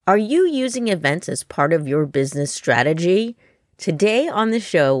Are you using events as part of your business strategy? Today on the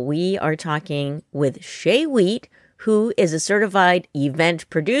show, we are talking with Shay, who is a certified event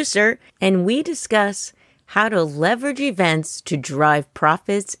producer, and we discuss how to leverage events to drive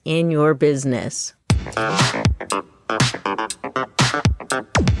profits in your business.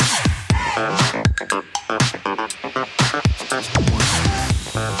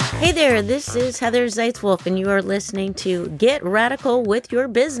 Hey there, this is Heather Zeitzwolf, and you are listening to Get Radical with Your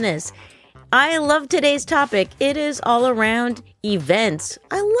Business. I love today's topic. It is all around events.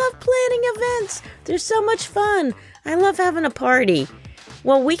 I love planning events. They're so much fun. I love having a party.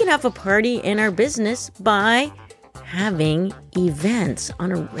 Well, we can have a party in our business by having events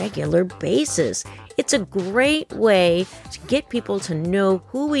on a regular basis. It's a great way to get people to know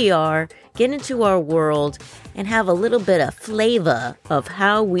who we are, get into our world, and have a little bit of flavor of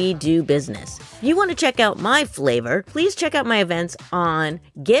how we do business. If you want to check out my flavor, please check out my events on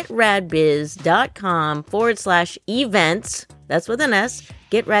getradbiz.com/events. That's with an S,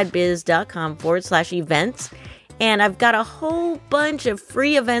 getradbiz.com/events. And I've got a whole bunch of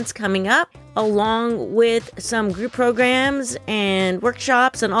free events coming up, along with some group programs and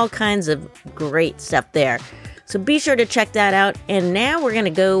workshops and all kinds of great stuff there. So be sure to check that out. And now we're going to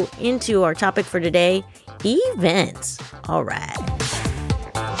go into our topic for today, events. All right.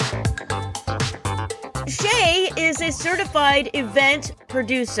 Shay is a certified event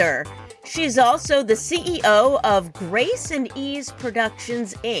producer. She's also the CEO of Grace and Ease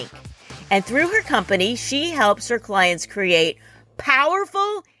Productions, Inc. And through her company, she helps her clients create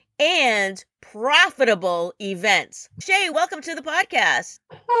powerful and profitable events. Shay, welcome to the podcast.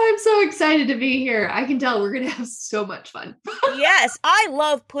 Oh, I'm so excited to be here. I can tell we're going to have so much fun. Yes, I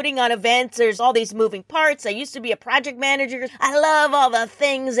love putting on events. There's all these moving parts. I used to be a project manager. I love all the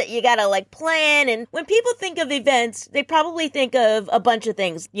things that you got to plan. And when people think of events, they probably think of a bunch of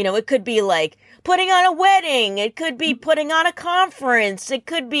things. You know, it could be like putting on a wedding. It could be putting on a conference. It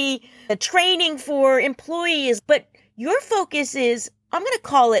could be a training for employees. But your focus is, I'm going to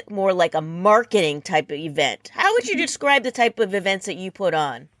call it more like a marketing type of event. How would you describe the type of events that you put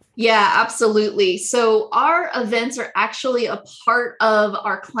on? Yeah, absolutely. So our events are actually a part of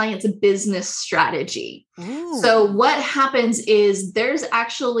our client's business strategy. Ooh. So what happens is there's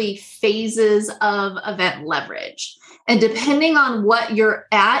actually phases of event leverage. And depending on what you're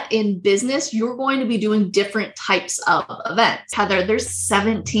at in business, you're going to be doing different types of events. Heather, there's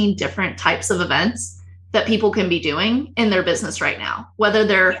 17 different types of events that people can be doing in their business right now, whether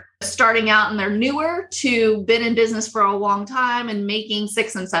they're starting out and they're newer to been in business for a long time and making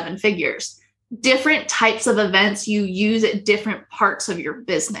 6 and 7 figures. Different types of events you use at different parts of your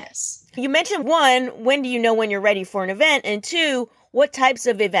business. You mentioned 1, when do you know when you're ready for an event? And 2, what types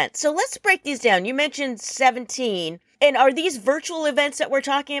of events? So let's break these down. You mentioned 17. And are these virtual events that we're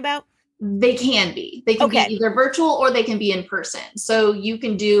talking about? They can be. They can be either virtual or they can be in person. So you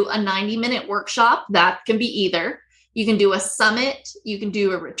can do a 90-minute workshop. That can be either. You can do a summit. You can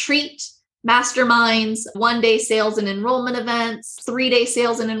do a retreat, masterminds, 1-day sales and enrollment events, 3-day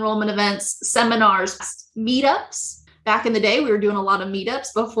sales and enrollment events, seminars, meetups. Back in the day, we were doing a lot of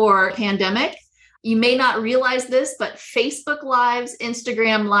meetups before pandemic. You may not realize this, but Facebook Lives,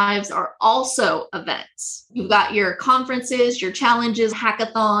 Instagram Lives are also events. You've got your conferences, your challenges,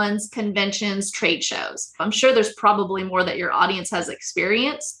 hackathons, conventions, trade shows. I'm sure there's probably more that your audience has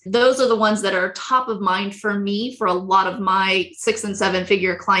experienced. Those are the ones that are top of mind for me, for a lot of my 6 and 7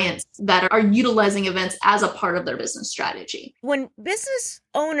 figure clients that are utilizing events as a part of their business strategy. When business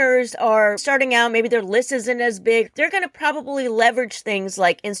owners are starting out, maybe their list isn't as big, they're going to probably leverage things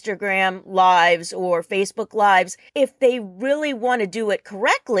like Instagram Lives or Facebook Lives. If they really want to do it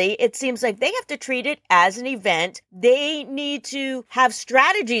correctly, it seems like they have to treat it as an event. They need to have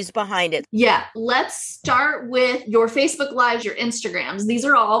strategies behind it. Yeah, let's start with your Facebook Lives, your Instagrams. These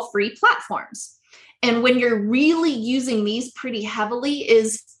are all free platforms. And when you're really using these pretty heavily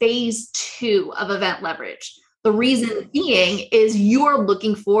is phase 2 of event leverage. The reason being is you're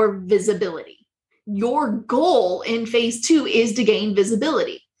looking for visibility. Your goal in phase 2 is to gain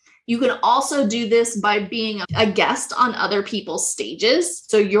visibility. You can also do this by being a guest on other people's stages.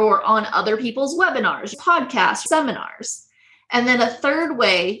 So you're on other people's webinars, podcasts, seminars. And then a third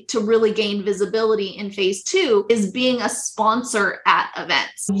way to really gain visibility in phase 2 is being a sponsor at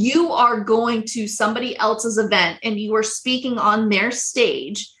events. You are going to somebody else's event and you are speaking on their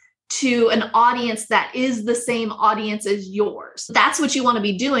stage to an audience that is the same audience as yours. That's what you want to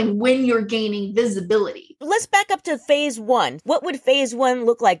be doing when you're gaining visibility. Let's back up to phase 1. What would phase 1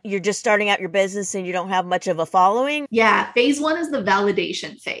 look like? You're just starting out your business and you don't have much of a following? Yeah, phase 1 is the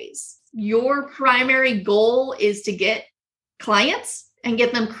validation phase. Your primary goal is to get clients and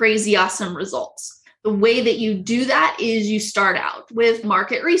get them crazy awesome results. The way that you do that is you start out with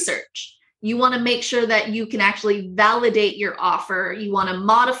market research. You want to make sure that you can actually validate your offer. You want to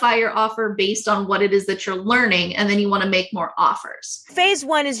modify your offer based on what it is that you're learning, and then you want to make more offers. Phase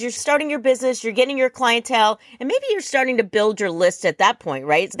one is you're starting your business, you're getting your clientele, and maybe you're starting to build your list at that point,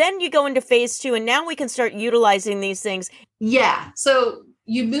 right? Then you go into phase two, and now we can start utilizing these things. Yeah. So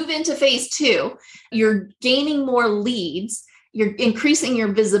you move into phase two, you're gaining more leads. You're increasing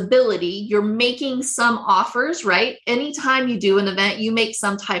your visibility. You're making some offers, right? Anytime you do an event, you make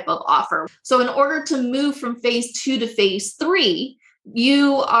some type of offer. So in order to move from phase two to phase three,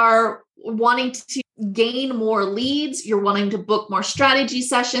 you are wanting to gain more leads. You're wanting to book more strategy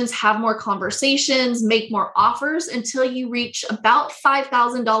sessions, have more conversations, make more offers until you reach about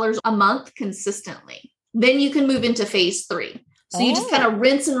 $5,000 a month consistently. Then you can move into phase three. So you just kind of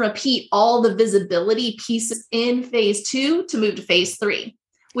rinse and repeat all the visibility pieces in phase two to move to phase three,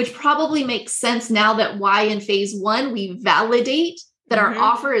 which probably makes sense now that why in phase one, we validate that our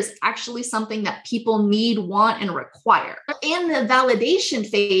offer is actually something that people need, want, and require. In the validation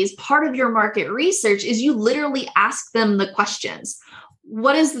phase, part of your market research is you literally ask them the questions.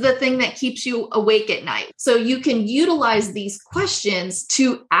 What is the thing that keeps you awake at night? So you can utilize these questions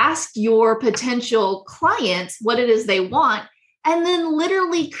to ask your potential clients what it is they want, and then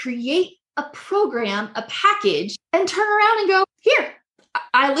literally create a program, a package, and turn around and go, here,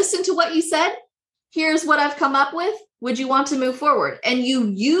 I listened to what you said. Here's what I've come up with. Would you want to move forward? And you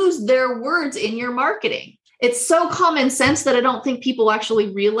use their words in your marketing. It's so common sense that I don't think people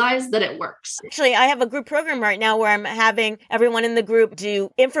actually realize that it works. Actually, I have a group program right now where I'm having everyone in the group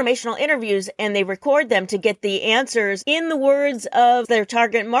do informational interviews, and they record them to get the answers in the words of their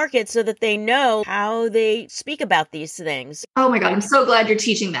target market so that they know how they speak about these things. Oh my God, I'm so glad you're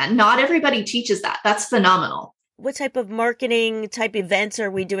teaching that. Not everybody teaches that. That's phenomenal. What type of marketing type events are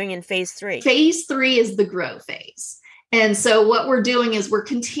we doing in phase three? Phase three is the grow phase. And so what we're doing is we're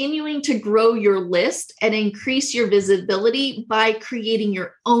continuing to grow your list and increase your visibility by creating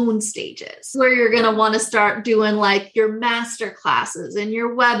your own stages, where you're going to want to start doing like your master classes and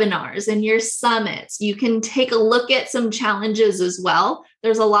your webinars and your summits. You can take a look at some challenges as well.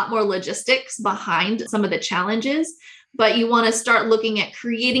 There's a lot more logistics behind some of the challenges, but you want to start looking at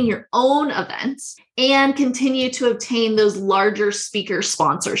creating your own events and continue to obtain those larger speaker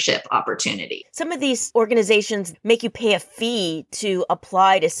sponsorship opportunities. Some of these organizations make you pay a fee to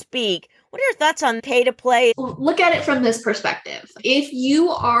apply to speak. What are your thoughts on pay to play? Look at it from this perspective. If you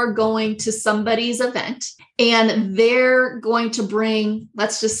are going to somebody's event and they're going to bring,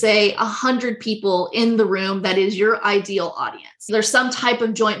 let's just say 100 people in the room, that is your ideal audience. There's some type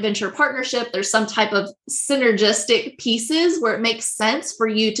of joint venture partnership. There's some type of synergistic pieces where it makes sense for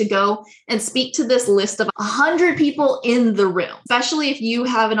you to go and speak to this list of 100 people in the room, especially if you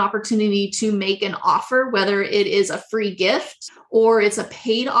have an opportunity to make an offer, whether it is a free gift or it's a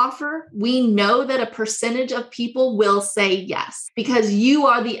paid offer. We know that a percentage of people will say yes because you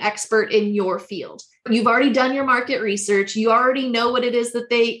are the expert in your field. You've already done your market research. You already know what it is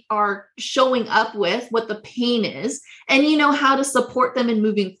that they are showing up with, what the pain is, and you know how to support them in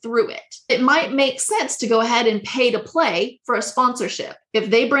moving through it. It might make sense to go ahead and pay to play for a sponsorship.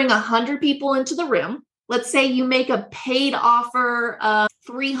 If they bring 100 people into the room, let's say you make a paid offer of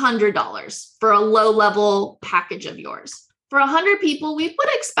 $300 for a low-level package of yours. For 100 people, we would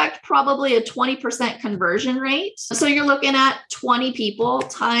expect probably a 20% conversion rate. So you're looking at 20 people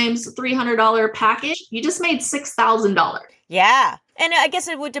times $300 package. You just made $6,000. Yeah. And I guess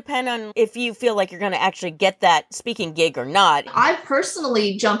it would depend on if you feel like you're going to actually get that speaking gig or not. I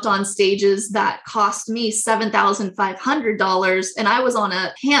personally jumped on stages that cost me $7,500 and I was on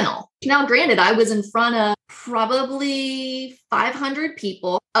a panel. Now, granted, I was in front of probably 500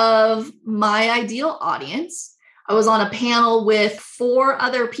 people of my ideal audience. I was on a panel with 4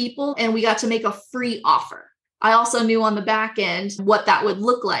 other people and we got to make a free offer. I also knew on the back end what that would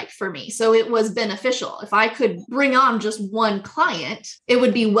look like for me. So it was beneficial. If I could bring on just one client, it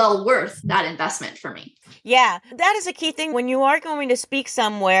would be well worth that investment for me. Yeah, that is a key thing. When you are going to speak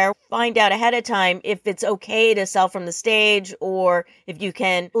somewhere, find out ahead of time if it's okay to sell from the stage or if you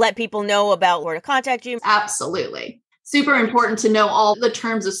can let people know about where to contact you. Absolutely. Super important to know all the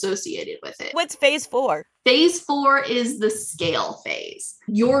terms associated with it. What's phase 4? Phase 4 is the scale phase.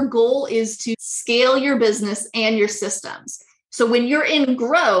 Your goal is to scale your business and your systems. So when you're in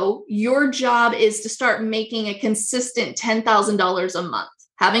grow, your job is to start making a consistent $10,000 a month,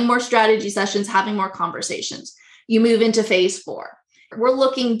 having more strategy sessions, having more conversations. You move into phase 4. We're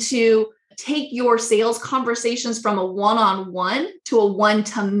looking to take your sales conversations from a one-on-one to a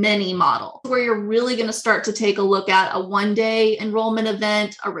one-to-many model, where you're really going to start to take a look at a one-day enrollment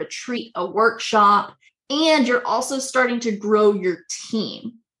event, a retreat, a workshop, and you're also starting to grow your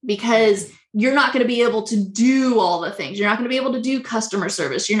team, because you're not going to be able to do all the things. You're not going to be able to do customer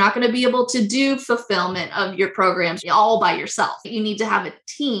service. You're not going to be able to do fulfillment of your programs all by yourself. You need to have a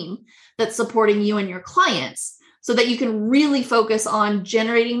team that's supporting you and your clients so that you can really focus on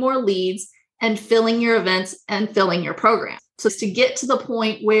generating more leads and filling your events and filling your program. So it's to get to the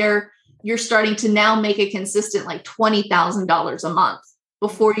point where you're starting to now make a consistent like $20,000 a month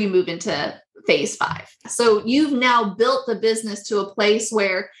before you move into phase 5. So you've now built the business to a place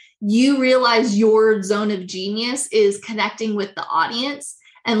where you realize your zone of genius is connecting with the audience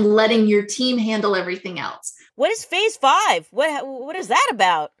and letting your team handle everything else. What is phase 5? What is that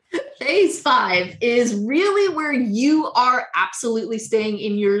about? Phase 5 is really where you are absolutely staying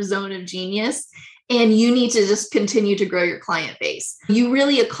in your zone of genius, and you need to just continue to grow your client base. You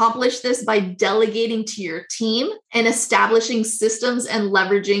really accomplish this by delegating to your team and establishing systems and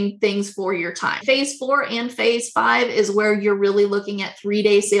leveraging things for your time. Phase 4 and phase 5 is where you're really looking at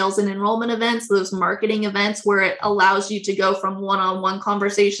 3-day sales and enrollment events, those marketing events where it allows you to go from one-on-one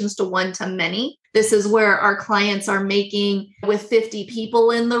conversations to one-to-many. This is where our clients are making, with 50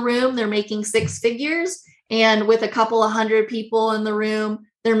 people in the room, they're making 6 figures. And with a couple of hundred people in the room,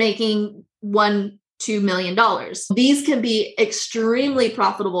 they're making $2 million. These can be extremely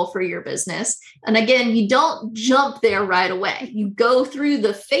profitable for your business. And again, you don't jump there right away. You go through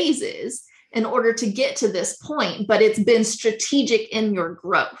the phases in order to get to this point, but it's been strategic in your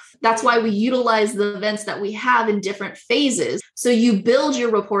growth. That's why we utilize the events that we have in different phases. So you build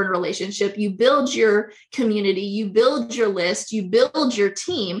your rapport and relationship, you build your community, you build your list, you build your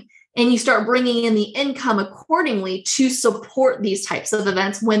team, and you start bringing in the income accordingly to support these types of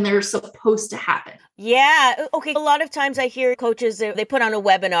events when they're supposed to happen. Yeah. Okay. A lot of times I hear coaches, they put on a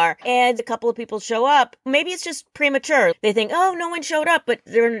webinar and a couple of people show up. Maybe it's just premature. They think, oh, no one showed up, but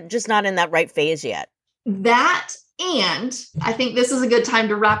they're just not in that right phase yet. That, and I think this is a good time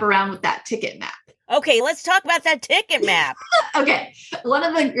to wrap around with that ticket map. Okay, let's talk about that ticket map. Okay. One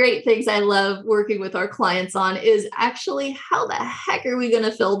of the great things I love working with our clients on is actually how the heck are we going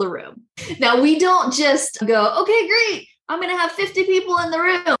to fill the room? Now, we don't just go, okay, great, I'm going to have 50 people in the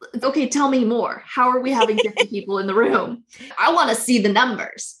room. Okay, tell me more. How are we having 50 people in the room? I want to see the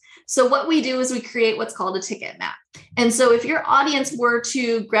numbers. So what we do is we create what's called a ticket map. And so if your audience were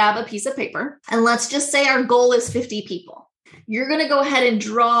to grab a piece of paper, and let's just say our goal is 50 people, you're going to go ahead and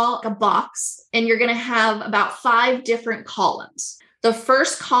draw a box, and you're going to have about 5 different columns. The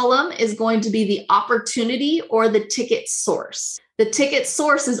first column is going to be the opportunity or the ticket source. The ticket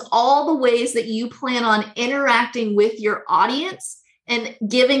source is all the ways that you plan on interacting with your audience and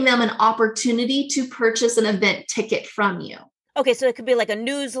giving them an opportunity to purchase an event ticket from you. Okay, so it could be like a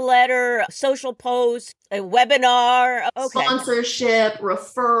newsletter, a social post, a webinar. Okay. Sponsorship,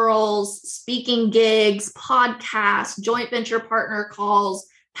 referrals, speaking gigs, podcasts, joint venture partner calls,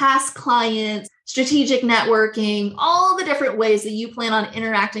 past clients, strategic networking, all the different ways that you plan on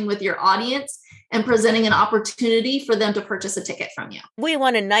interacting with your audience and presenting an opportunity for them to purchase a ticket from you. We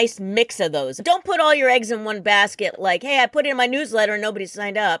want a nice mix of those. Don't put all your eggs in one basket like, hey, I put it in my newsletter and nobody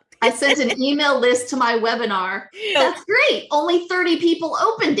signed up. I sent an email list to my webinar. That's great. Only 30 people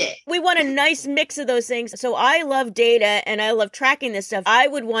opened it. We want a nice mix of those things. So I love data and I love tracking this stuff. I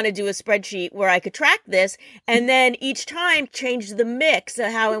would want to do a spreadsheet where I could track this and then each time change the mix of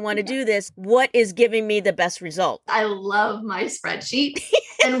how I want to do this. What is giving me the best result? I love my spreadsheet.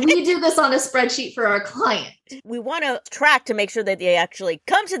 And we do this on a spreadsheet for our client. We want to track to make sure that they actually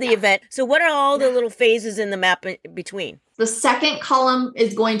come to the event. So what are all the little phases in the map in between? The second column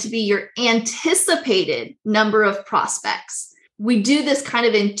is going to be your anticipated number of prospects. We do this kind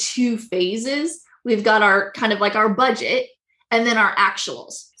of in 2 phases. We've got our kind of like our budget and then our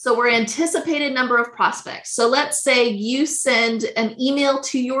actuals. So we're anticipated number of prospects. So let's say you send an email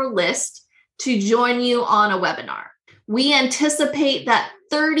to your list to join you on a webinar. We anticipate that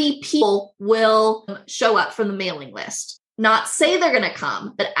 30 people will show up from the mailing list. Not say they're going to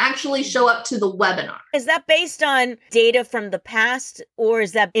come, but actually show up to the webinar. Is that based on data from the past, or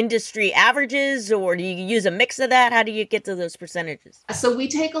is that industry averages, or do you use a mix of that? How do you get to those percentages? So we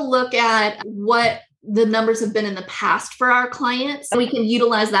take a look at what the numbers have been in the past for our clients. We can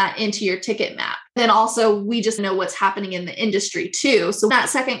utilize that into your ticket map. Then also we just know what's happening in the industry too. So that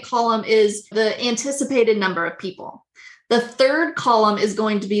second column is the anticipated number of people. The third column is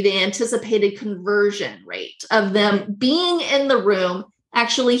going to be the anticipated conversion rate of them being in the room,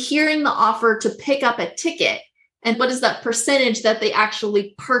 actually hearing the offer to pick up a ticket, And what is that percentage that they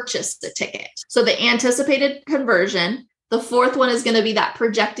actually purchase the ticket? So the anticipated conversion. The fourth one is going to be that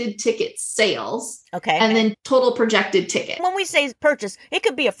projected ticket sales. Okay. And then total projected ticket. When we say purchase, it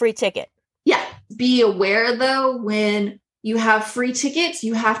could be a free ticket. Yeah. Be aware though, when you have free tickets,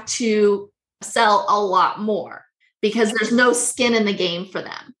 you have to sell a lot more because there's no skin in the game for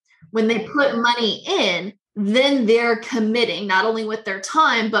them. When they put money in, then they're committing not only with their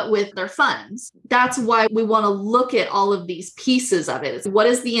time, but with their funds. That's why we want to look at all of these pieces of it. What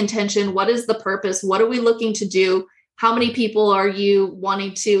is the intention? What is the purpose? What are we looking to do? How many people are you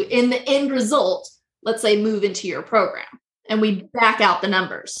wanting to, in the end result, let's say, move into your program? And we back out the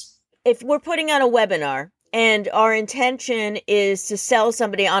numbers. If we're putting on a webinar and our intention is to sell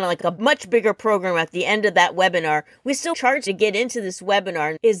somebody on like a much bigger program at the end of that webinar, we still charge to get into this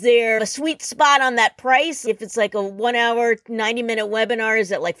webinar. Is there a sweet spot on that price? If it's like a 1 hour, 90-minute webinar,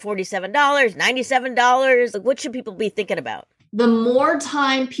 is it like $47, $97? Like, what should people be thinking about? The more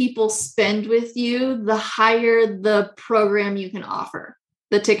time people spend with you, the higher the program you can offer,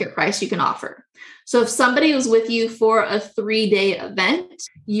 the ticket price you can offer. So if somebody was with you for a 3-day event,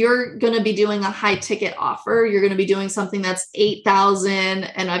 you're going to be doing a high ticket offer. You're going to be doing something that's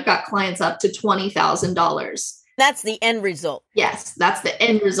 $8,000, and I've got clients up to $20,000. That's the end result. Yes, that's the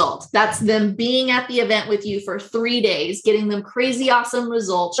end result. That's them being at the event with you for 3 days, getting them crazy awesome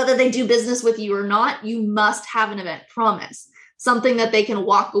results. Whether they do business with you or not, you must have an event promise, something that they can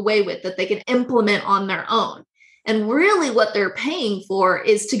walk away with, that they can implement on their own. And really what they're paying for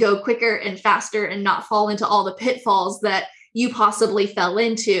is to go quicker and faster and not fall into all the pitfalls that you possibly fell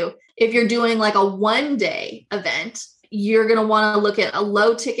into. If you're doing like a 1-day event, you're going to want to look at a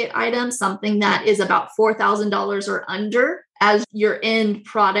low ticket item, something that is about $4,000 or under as your end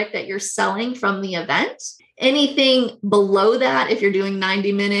product that you're selling from the event. Anything below that, if you're doing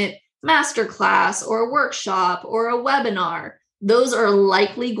 90-minute masterclass or a workshop or a webinar, those are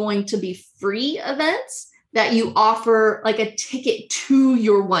likely going to be free events that you offer, like a ticket to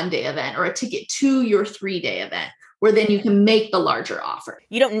your 1-day event or a ticket to your 3-day event, where then you can make the larger offer.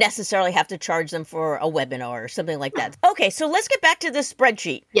 You don't necessarily have to charge them for a webinar or something like that. Okay, so let's get back to this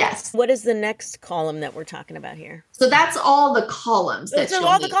spreadsheet. Yes. What is the next column that we're talking about here? So that's all the columns. That's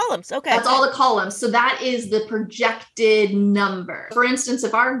all the columns. Okay. That's all the columns. So that is the projected number. For instance,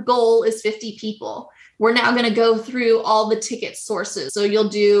 if our goal is 50 people, we're now going to go through all the ticket sources. So you'll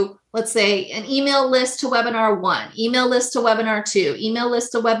do, let's say, an email list to webinar 1, email list to webinar 2, email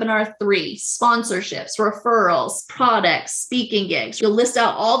list to webinar 3, sponsorships, referrals, products, speaking gigs. You'll list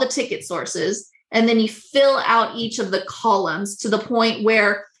out all the ticket sources, and then you fill out each of the columns to the point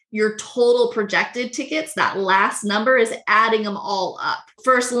where your total projected tickets, that last number, is adding them all up.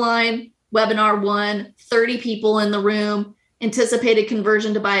 First line, webinar 1, 30 people in the room, anticipated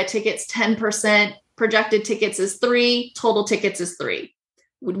conversion to buy a ticket's 10%. Projected tickets is 3, total tickets is 3.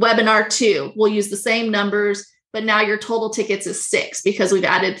 With webinar 2, we'll use the same numbers, but now your total tickets is 6 because we've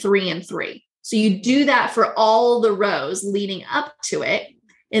added 3 and 3. So you do that for all the rows leading up to it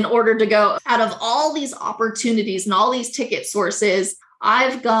in order to go, out of all these opportunities and all these ticket sources,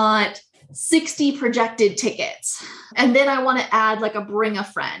 I've got 60 projected tickets. And then I want to add like a bring a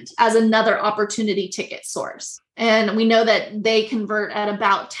friend as another opportunity ticket source. And we know that they convert at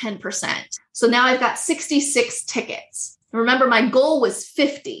about 10%. So now I've got 66 tickets. Remember, my goal was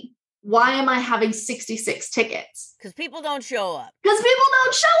 50. Why am I having 66 tickets? Because people don't show up. Because people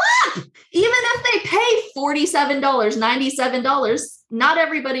don't show up. Even if they pay $47, $97, not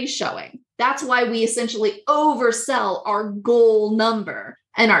everybody's showing. That's why we essentially oversell our goal number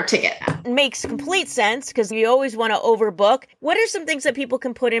and our ticket. Makes complete sense because you always want to overbook. What are some things that people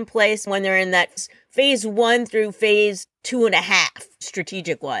can put in place when they're in that phase 1 through phase 2.5,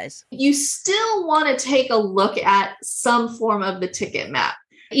 strategic wise? You still want to take a look at some form of the ticket map.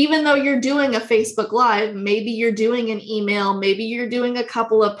 Even though you're doing a Facebook Live, maybe you're doing an email, maybe you're doing a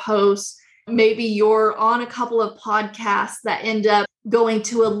couple of posts, maybe you're on a couple of podcasts that end up going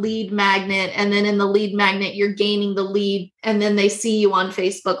to a lead magnet. And then in the lead magnet, you're gaining the lead. And then they see you on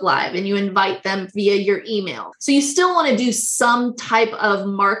Facebook Live and you invite them via your email. So you still want to do some type of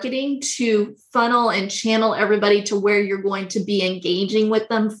marketing to funnel and channel everybody to where you're going to be engaging with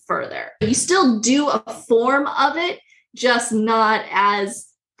them further. You still do a form of it, just not as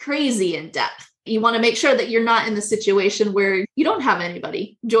crazy in depth. You want to make sure that you're not in the situation where you don't have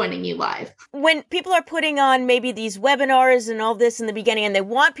anybody joining you live. When people are putting on maybe these webinars and all this in the beginning, and they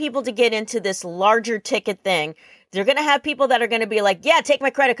want people to get into this larger ticket thing, they're going to have people that are going to be like, yeah, take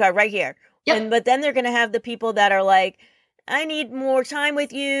my credit card right here. Yep. But then they're going to have the people that are like, I need more time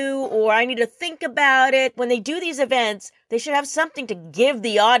with you, or I need to think about it. When they do these events, they should have something to give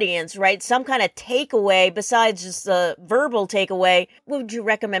the audience, right? Some kind of takeaway besides just the verbal takeaway. What would you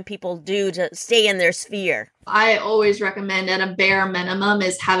recommend people do to stay in their sphere? I always recommend at a bare minimum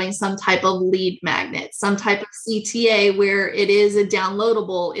is having some type of lead magnet, some type of CTA where it is a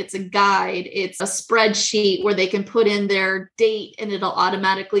downloadable, it's a guide, it's a spreadsheet where they can put in their date and it'll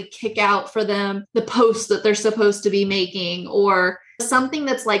automatically kick out for them the post that they're supposed to be making, or something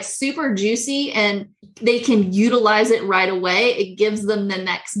that's like super juicy and they can utilize it right away. It gives them the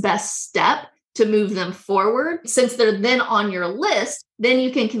next best step to move them forward. Since they're then on your list, then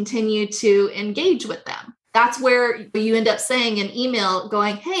you can continue to engage with them. That's where you end up saying an email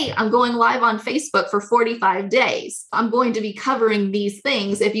going, hey, I'm going live on Facebook for 45 days. I'm going to be covering these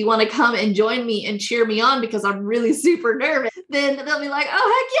things. If you want to come and join me and cheer me on because I'm really super nervous, then they'll be like,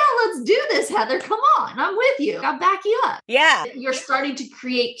 oh, heck yeah, let's do this, Heather. Come on. I'm with you. I'll back you up. Yeah. You're starting to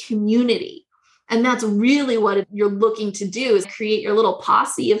create community. And that's really what you're looking to do is create your little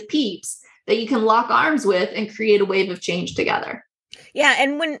posse of peeps that you can lock arms with and create a wave of change together. Yeah,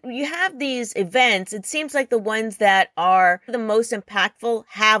 and when you have these events, it seems like the ones that are the most impactful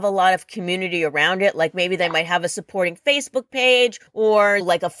have a lot of community around it. Like maybe they might have a supporting Facebook page or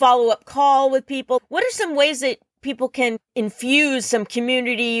like a follow-up call with people. What are some ways that people can infuse some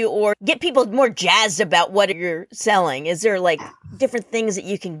community or get people more jazzed about what you're selling? Is there like different things that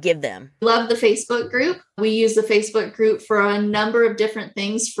you can give them? Love the Facebook group. We use the Facebook group for a number of different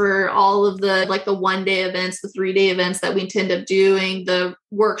things for all of the like the 1-day events, the 3-day events that we tend up doing, the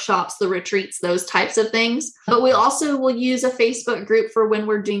workshops, the retreats, those types of things. But we also will use a Facebook group for when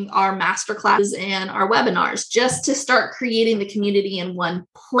we're doing our masterclasses and our webinars, just to start creating the community in one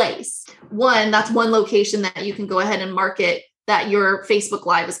place. One, that's one location that you can go ahead and market that your Facebook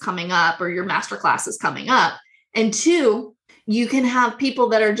Live is coming up or your masterclass is coming up. And two, you can have people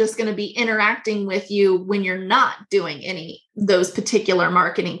that are just going to be interacting with you when you're not doing any of those particular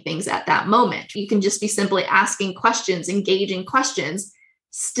marketing things at that moment. You can just be simply asking questions, engaging questions,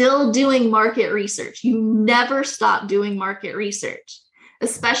 still doing market research. You never stop doing market research,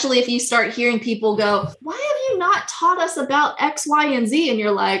 especially if you start hearing people go, why have you not taught us about X, Y, and Z? And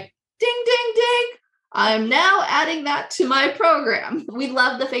you're like, ding, ding, ding. I'm now adding that to my program. We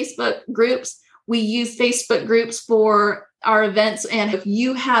love the Facebook groups. We use Facebook groups for our events. And if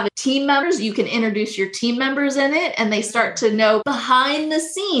you have team members, you can introduce your team members in it and they start to know behind the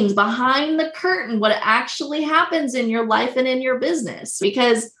scenes, behind the curtain, what actually happens in your life and in your business.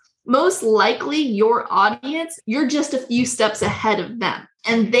 Because most likely your audience, you're just a few steps ahead of them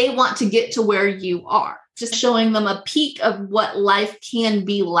and they want to get to where you are. Just showing them a peek of what life can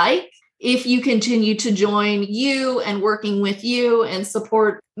be like if you continue to join you and working with you and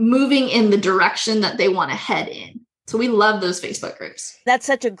support moving in the direction that they want to head in. So we love those Facebook groups. That's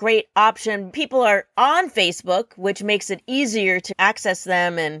such a great option. People are on Facebook, which makes it easier to access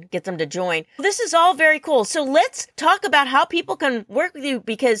them and get them to join. This is all very cool. So let's talk about how people can work with you,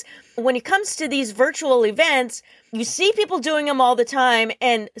 because when it comes to these virtual events, you see people doing them all the time.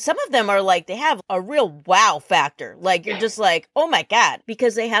 And some of them are like, they have a real wow factor. Like you're just like, oh my God,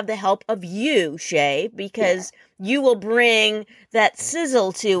 because they have the help of you, Shay, because you will bring that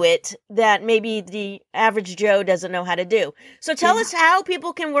sizzle to it that maybe the average Joe doesn't know how to do. So tell us how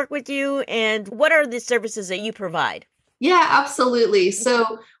people can work with you and what are the services that you provide? Yeah, absolutely.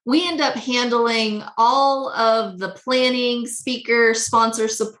 So we end up handling all of the planning, speaker, sponsor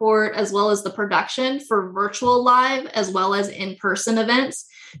support, as well as the production for virtual live, as well as in-person events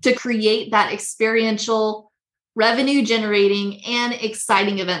to create that experiential revenue generating and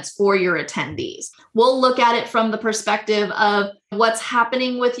exciting events for your attendees. We'll look at it from the perspective of what's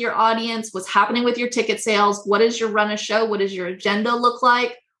happening with your audience, what's happening with your ticket sales, what does your run a show, what does your agenda look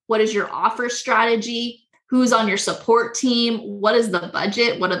like, what is your offer strategy, who's on your support team, what is the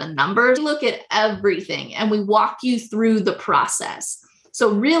budget, what are the numbers. We look at everything and we walk you through the process.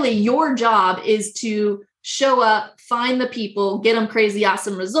 So really your job is to show up, find the people, get them crazy,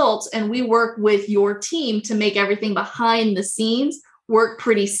 awesome results. And we work with your team to make everything behind the scenes work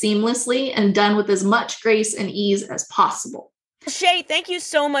pretty seamlessly and done with as much grace and ease as possible. Shay, thank you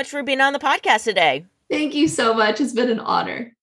so much for being on the podcast today. Thank you so much. It's been an honor.